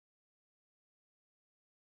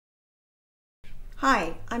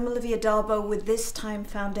Hi, I'm Olivia Darbo with This Time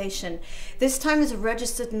Foundation. This Time is a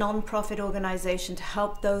registered non-profit organization to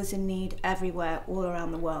help those in need everywhere, all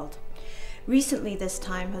around the world. Recently, This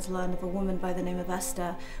Time has learned of a woman by the name of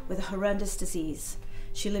Esther with a horrendous disease.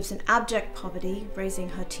 She lives in abject poverty, raising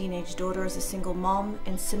her teenage daughter as a single mom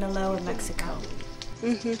in Sinaloa, Mexico.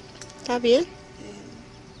 ¿Está bien?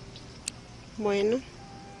 Bueno.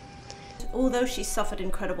 Although she suffered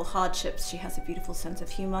incredible hardships, she has a beautiful sense of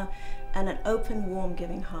humor and an open, warm,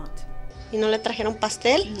 giving heart. ¿Y no le trajeron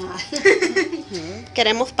pastel? No.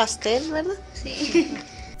 Queremos pastel, ¿verdad? Sí.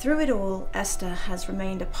 Through it all, Esther has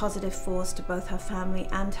remained a positive force to both her family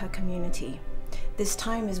and her community. This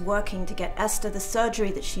Time is working to get Esther the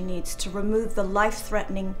surgery that she needs to remove the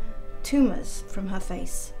life-threatening tumors from her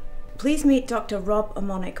face. Please meet Dr. Rob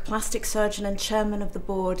Amonic, plastic surgeon and chairman of the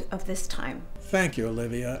board of This Time. Thank you,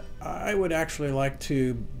 Olivia. I would actually like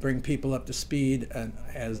to bring people up to speed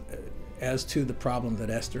as to the problem that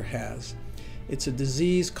Esther has. It's a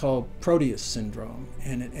disease called Proteus syndrome,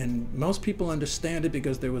 and most people understand it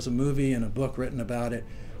because there was a movie and a book written about it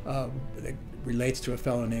that relates to a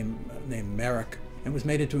fellow named Merrick, and was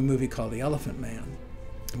made into a movie called The Elephant Man.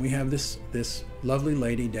 And we have this lovely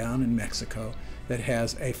lady down in Mexico that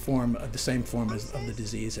has the same form of the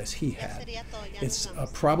disease as he had. It's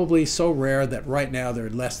probably so rare that right now there are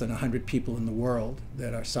less than 100 people in the world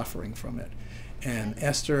that are suffering from it. And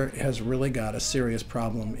Esther has really got a serious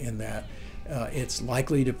problem in that it's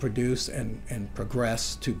likely to produce and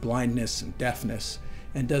progress to blindness and deafness,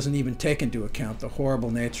 and doesn't even take into account the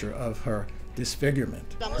horrible nature of her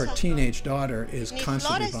disfigurement. Her teenage daughter is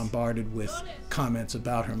constantly bombarded with comments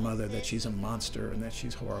about her mother, that she's a monster and that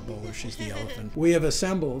she's horrible or she's the elephant. We have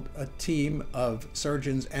assembled a team of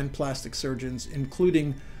surgeons and plastic surgeons,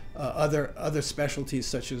 including other specialties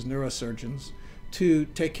such as neurosurgeons, to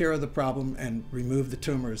take care of the problem and remove the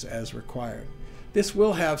tumors as required. This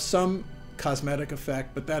will have some cosmetic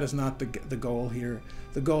effect, but that is not the goal here.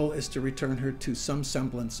 The goal is to return her to some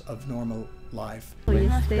semblance of normal life.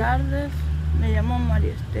 Buenas tardes, me llamo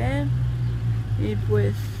María Esther y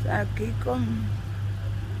pues aquí con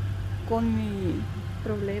mi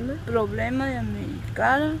problema de mi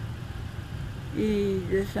cara y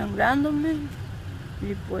desangrándome,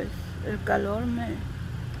 y pues el calor me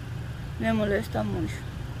molesta mucho,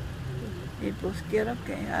 y pues quiero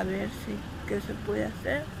a ver qué se puede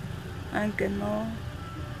hacer, aunque no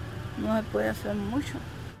se puede hacer mucho,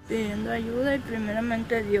 pidiendo ayuda y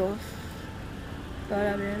primeramente a Dios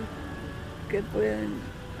para ver qué pueden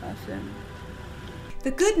hacer.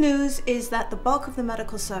 The good news is that the bulk of the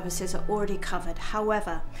medical services are already covered.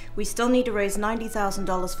 However, we still need to raise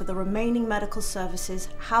 $90,000 for the remaining medical services,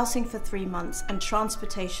 housing for 3 months, and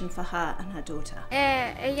transportation for her and her daughter.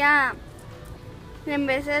 Ella en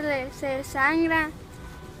vez se sangra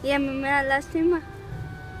y a mí me da lástima,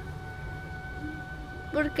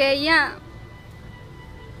 porque ella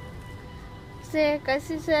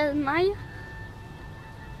casi se desmaya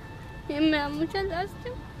y me da mucha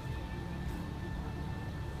lástima.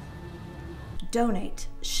 Donate,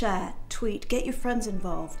 share, tweet, get your friends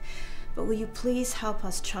involved. But will you please help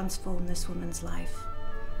us transform this woman's life?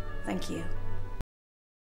 Thank you.